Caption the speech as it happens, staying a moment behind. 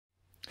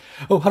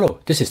Oh, hello,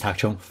 this is Tak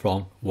Chung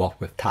from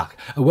Walk with Tak.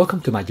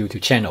 Welcome to my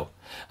YouTube channel.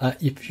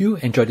 If you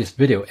enjoyed this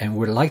video and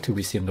would like to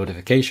receive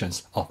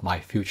notifications of my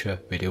future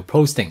video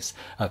postings,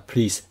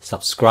 please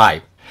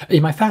subscribe.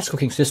 In my fast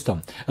cooking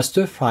system, a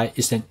stir fry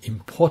is an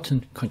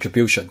important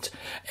contribution,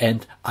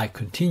 and I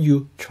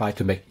continue try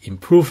to make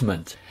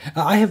improvement.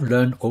 I have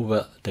learned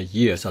over the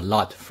years a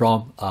lot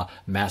from a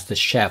master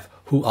chef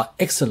who are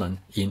excellent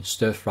in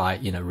stir fry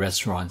in a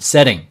restaurant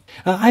setting.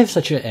 I have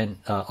such an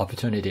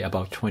opportunity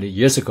about 20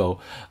 years ago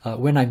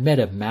when I met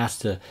a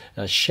master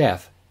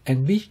chef,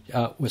 and we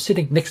were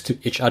sitting next to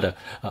each other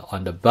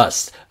on the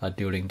bus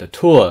during the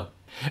tour.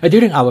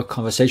 During our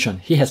conversation,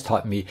 he has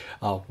taught me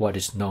what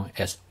is known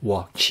as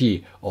wok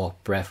chi, or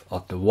breath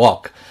of the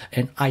wok,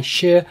 and I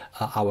share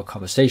our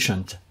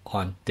conversation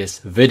on this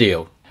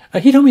video.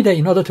 He told me that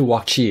in order to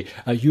wok chi,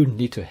 you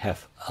need to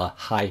have a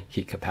high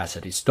heat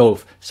capacity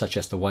stove, such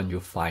as the one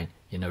you find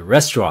in a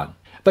restaurant.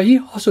 But he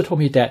also told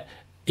me that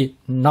it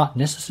not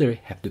necessarily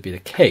have to be the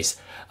case,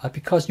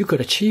 because you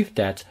could achieve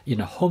that in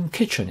a home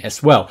kitchen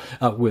as well,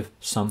 with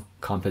some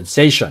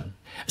compensation.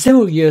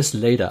 Several years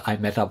later, I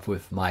met up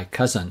with my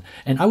cousin,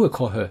 and I will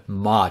call her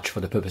Marge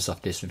for the purpose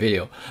of this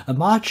video.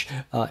 Marge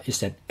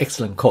is an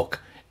excellent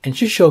cook, and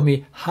she showed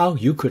me how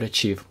you could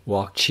achieve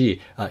wok chi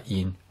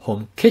in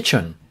home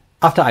kitchen.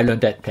 After I learned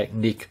that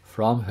technique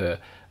from her,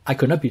 I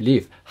could not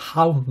believe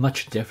how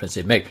much difference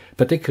it makes,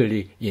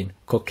 particularly in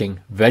cooking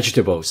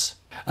vegetables.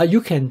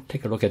 You can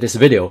take a look at this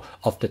video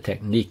of the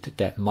technique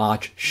that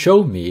Marge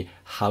showed me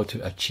how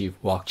to achieve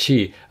wok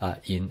chi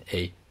in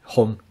a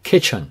home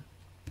kitchen.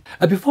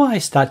 Before I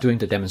start doing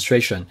the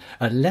demonstration,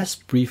 let's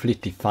briefly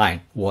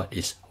define what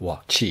is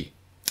wok chi.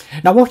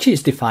 Now, wok chi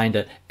is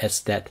defined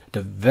as that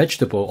the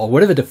vegetable or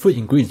whatever the food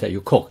ingredients that you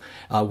cook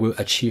will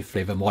achieve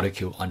flavor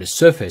molecule on the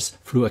surface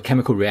through a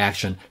chemical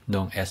reaction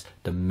known as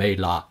the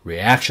Maillard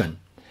reaction.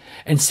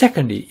 And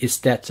secondly is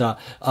that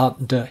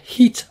the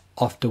heat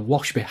of the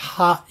wok should be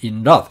hot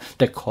enough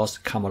that cause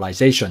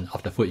caramelization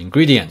of the food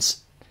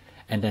ingredients.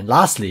 And then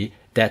lastly,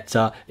 that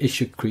it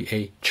should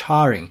create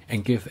charring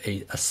and give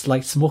a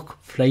slight smoke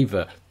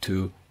flavor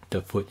to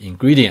the food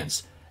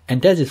ingredients.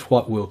 And that is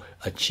what will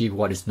achieve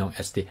what is known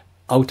as the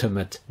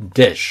ultimate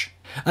dish.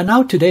 And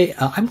now today,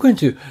 I'm going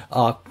to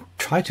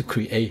try to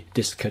create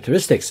these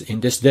characteristics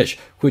in this dish,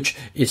 which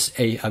is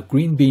a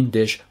green bean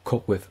dish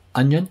cooked with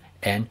onion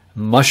and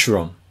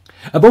mushroom.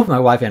 Both my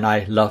wife and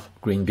I love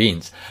green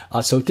beans,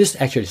 so this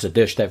actually is a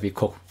dish that we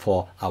cook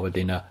for our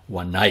dinner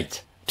one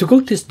night. To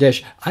cook this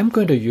dish, I'm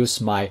going to use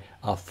my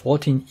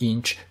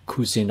 14-inch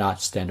Cuisinart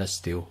stainless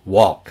steel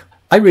wok.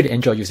 I really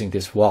enjoy using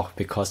this wok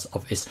because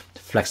of its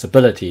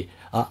flexibility.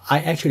 I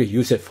actually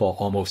use it for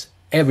almost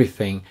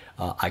everything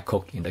I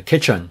cook in the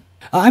kitchen.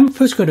 I'm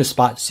first going to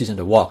spot season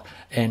the wok,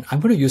 and I'm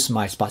going to use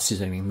my spot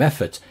seasoning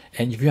method.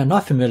 And if you are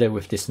not familiar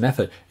with this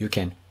method, you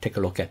can take a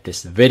look at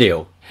this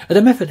video.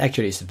 The method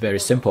actually is very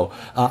simple.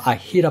 I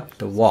heat up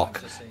the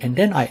wok, and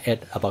then I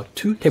add about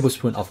 2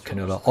 tablespoons of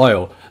canola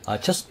oil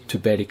just to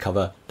barely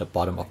cover the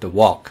bottom of the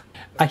wok.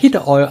 I heat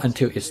the oil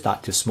until it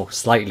starts to smoke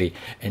slightly,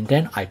 and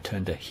then I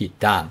turn the heat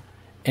down.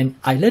 And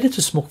I let it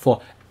to smoke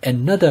for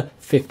another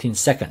 15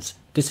 seconds.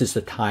 This is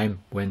the time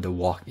when the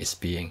wok is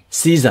being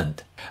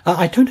seasoned.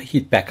 I turn the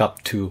heat back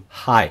up to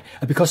high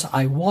because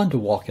I want the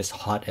wok as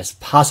hot as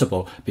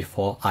possible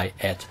before I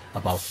add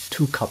about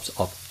 2 cups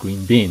of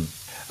green bean.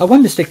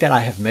 One mistake that I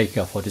have made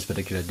for this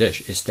particular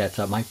dish is that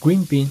my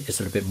green bean is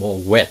a little bit more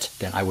wet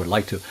than I would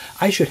like to.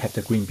 I should have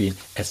the green bean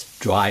as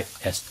dry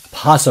as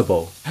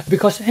possible,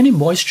 because any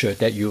moisture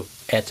that you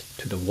add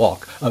to the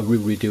wok will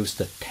reduce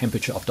the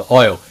temperature of the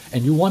oil,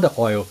 and you want the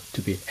oil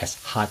to be as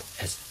hot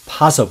as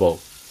possible.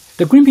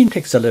 The green bean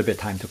takes a little bit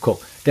of time to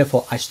cook,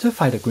 therefore I stir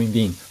fry the green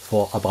bean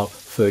for about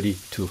 30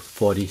 to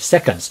 40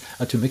 seconds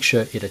to make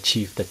sure it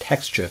achieves the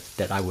texture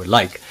that I would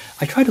like.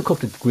 I try to cook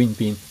the green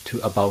bean to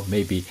about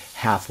maybe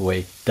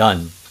halfway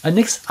done.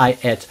 Next, I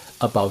add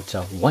about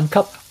 1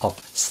 cup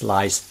of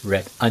sliced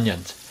red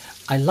onions.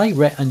 I like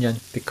red onion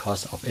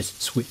because of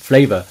its sweet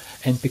flavor,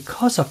 and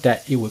because of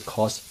that it will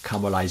cause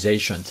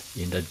caramelization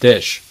in the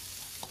dish.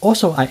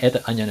 Also, I add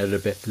the onion a little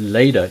bit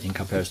later in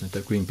comparison to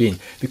the green bean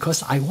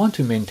because I want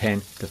to maintain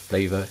the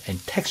flavor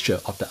and texture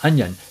of the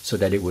onion so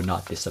that it will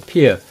not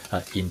disappear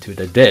into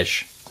the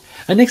dish.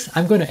 Next,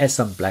 I'm going to add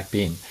some black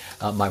bean.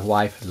 My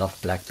wife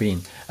loves black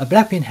bean.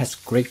 Black bean has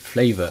great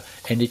flavor,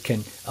 and it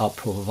can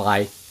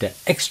provide the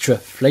extra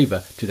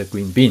flavor to the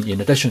green bean in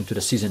addition to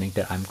the seasoning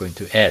that I'm going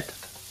to add.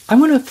 I'm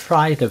going to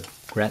fry the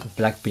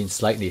black bean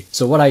slightly.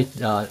 So what I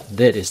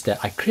did is that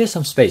I clear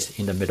some space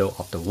in the middle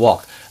of the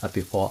wok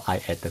before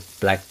I add the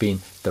black bean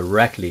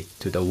directly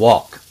to the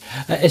wok.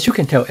 As you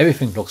can tell,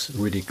 everything looks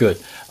really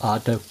good.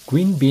 The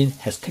green bean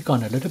has taken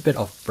on a little bit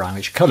of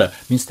brownish color,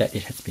 means that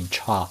it has been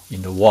charred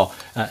in the wok.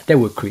 That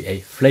will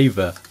create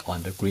flavor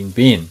on the green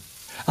bean.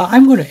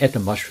 I'm going to add the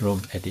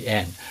mushroom at the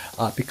end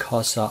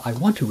because I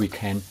want to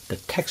retain the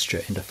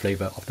texture and the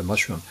flavor of the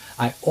mushroom.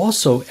 I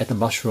also add the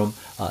mushroom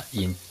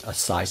in a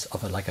size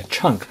of like a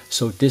chunk,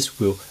 so this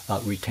will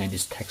retain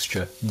its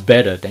texture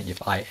better than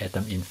if I add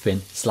them in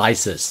thin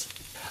slices.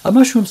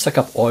 Mushrooms suck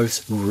up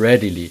oils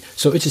readily,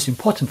 so it is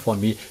important for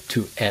me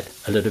to add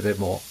a little bit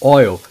more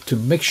oil to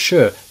make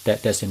sure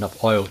that there's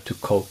enough oil to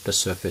coat the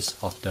surface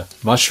of the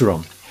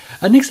mushroom.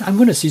 Next, I'm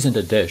going to season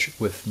the dish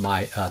with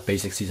my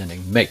basic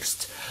seasoning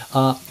mix.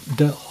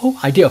 The whole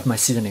idea of my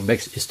seasoning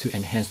mix is to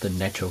enhance the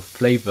natural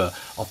flavor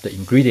of the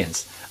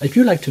ingredients. If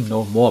you'd like to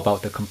know more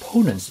about the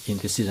components in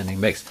the seasoning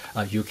mix,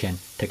 you can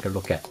take a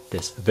look at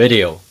this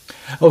video.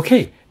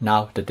 Okay,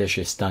 now the dish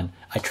is done.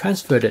 I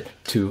transferred it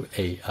to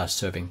a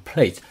serving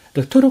plate.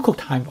 The total cook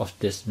time of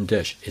this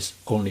dish is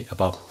only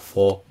about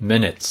 4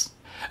 minutes.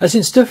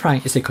 Since stir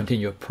frying is a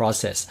continuous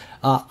process,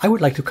 I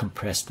would like to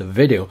compress the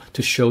video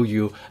to show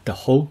you the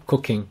whole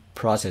cooking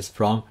process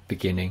from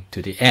beginning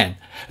to the end,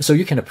 so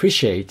you can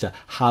appreciate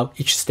how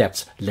each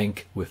steps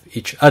link with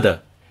each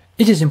other.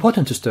 It is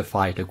important to stir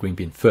fry the green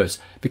bean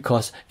first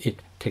because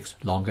it takes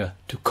longer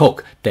to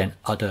cook than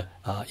other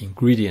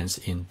ingredients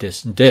in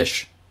this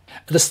dish.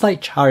 The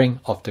slight charring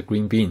of the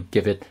green bean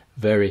gives it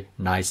very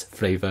nice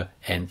flavor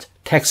and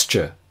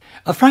texture.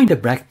 Frying the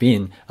black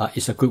bean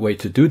is a good way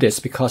to do this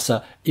because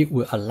it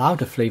will allow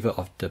the flavor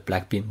of the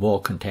black bean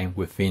more contained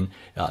within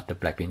the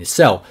black bean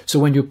itself. So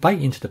when you bite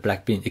into the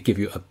black bean, it gives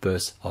you a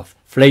burst of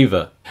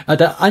flavor.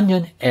 The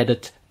onion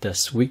added the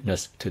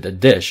sweetness to the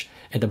dish,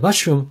 and the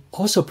mushroom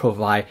also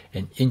provide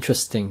an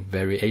interesting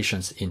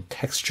variations in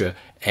texture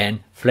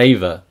and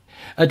flavor.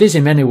 This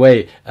in many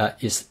ways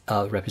is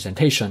a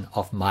representation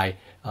of my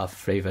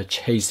flavor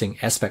chasing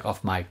aspect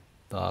of my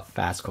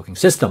fast cooking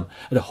system.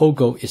 The whole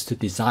goal is to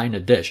design a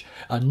dish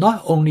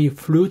not only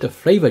through the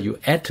flavor you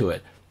add to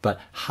it, but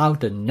how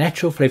the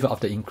natural flavor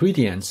of the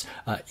ingredients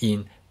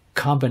in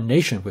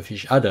combination with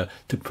each other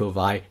to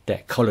provide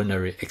that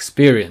culinary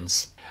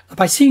experience.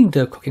 By seeing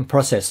the cooking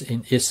process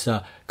in its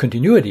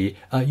continuity,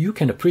 you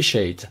can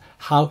appreciate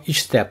how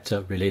each step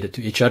related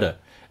to each other.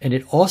 And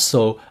it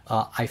also,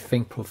 I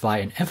think,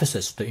 provide an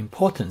emphasis the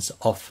importance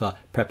of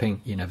prepping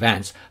in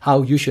advance,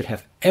 how you should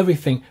have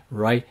everything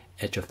right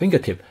at your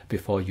fingertip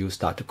before you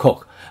start to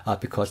cook,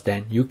 because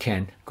then you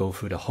can go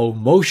through the whole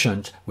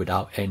motion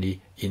without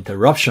any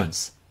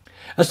interruptions.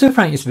 Stir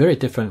frying is very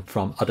different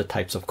from other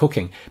types of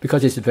cooking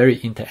because it's very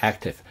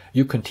interactive.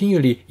 You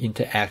continually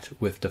interact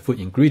with the food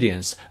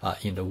ingredients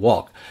in the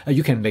wok.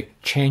 You can make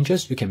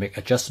changes, you can make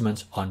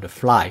adjustments on the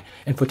fly.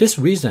 And for this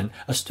reason,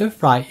 a stir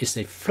fry is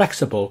a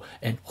flexible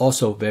and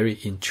also very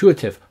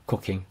intuitive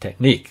cooking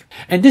technique.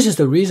 And this is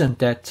the reason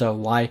that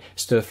why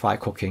stir fry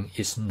cooking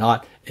is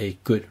not a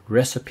good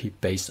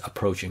recipe-based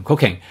approach in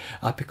cooking,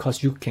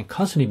 because you can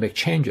constantly make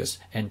changes,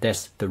 and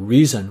that's the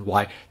reason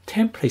why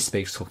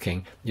template-based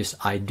cooking is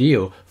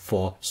ideal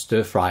for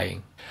stir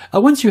frying.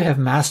 Once you have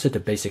mastered the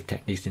basic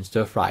techniques in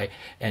stir fry,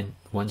 and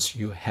once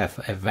you have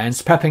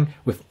advanced prepping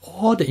with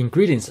all the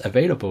ingredients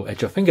available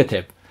at your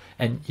fingertip,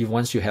 and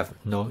once you have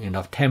known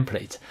enough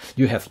templates,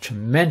 you have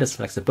tremendous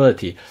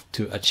flexibility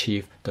to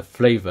achieve the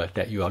flavor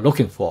that you are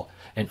looking for,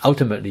 and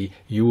ultimately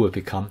you will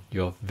become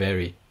your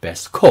very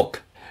best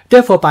cook.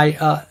 Therefore,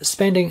 by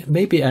spending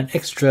maybe an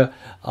extra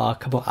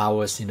couple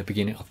hours in the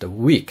beginning of the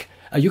week,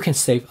 you can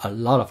save a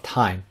lot of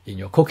time in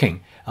your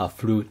cooking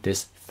through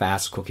this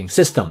fast cooking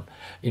system.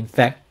 In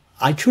fact,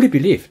 I truly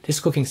believe this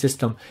cooking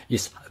system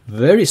is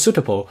very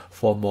suitable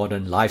for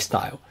modern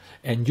lifestyle.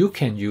 And you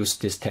can use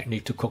this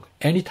technique to cook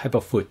any type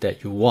of food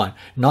that you want,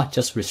 not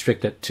just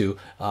restricted to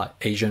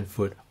Asian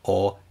food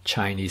or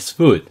Chinese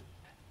food.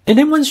 And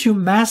then once you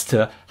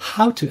master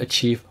how to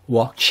achieve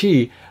wok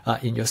chi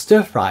in your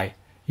stir fry,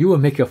 you will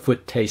make your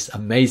food taste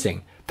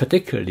amazing,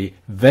 particularly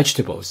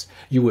vegetables.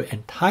 You will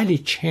entirely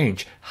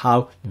change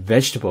how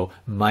vegetable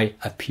might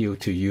appeal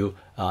to you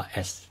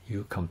as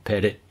you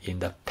compared it in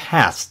the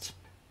past.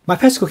 My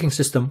fast cooking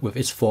system with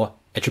its 4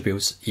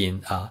 attributes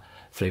in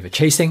flavor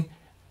chasing,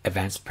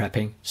 advanced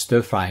prepping,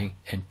 stir frying,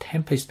 and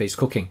template-based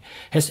cooking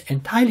has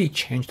entirely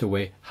changed the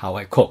way how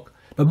I cook.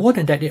 But more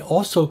than that, it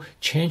also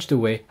changed the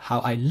way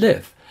how I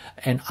live,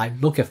 and I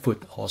look at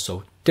food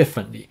also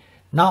differently.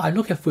 Now I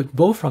look at food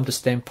both from the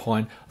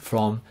standpoint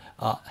from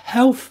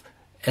health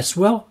as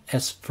well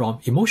as from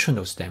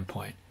emotional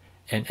standpoint.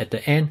 And at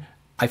the end,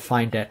 I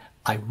find that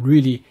I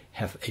really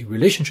have a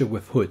relationship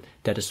with food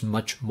that is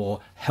much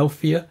more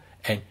healthier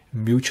and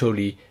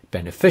mutually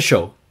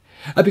beneficial.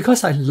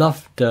 Because I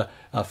love the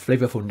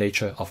flavorful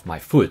nature of my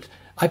food,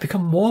 I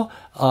become more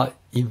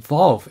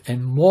involved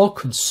and more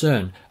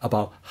concerned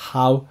about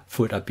how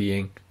food are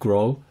being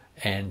grown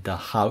and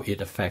how it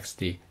affects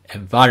the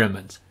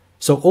environment.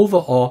 So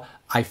overall,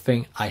 I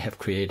think I have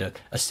created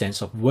a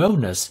sense of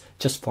wellness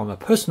just from a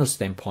personal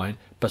standpoint,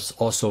 but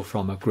also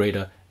from a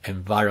greater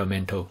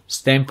environmental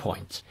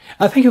standpoint.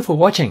 Thank you for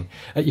watching.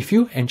 If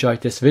you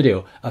enjoyed this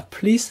video,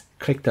 please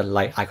click the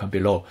like icon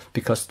below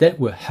because that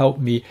will help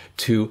me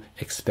to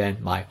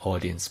expand my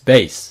audience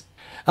base.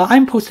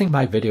 I'm posting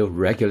my video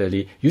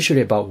regularly,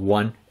 usually about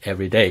 1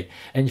 every day.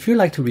 And if you'd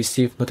like to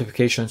receive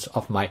notifications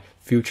of my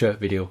future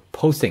video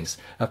postings,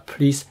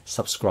 please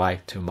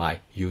subscribe to my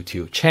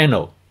YouTube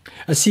channel.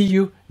 I'll see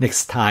you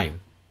next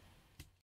time.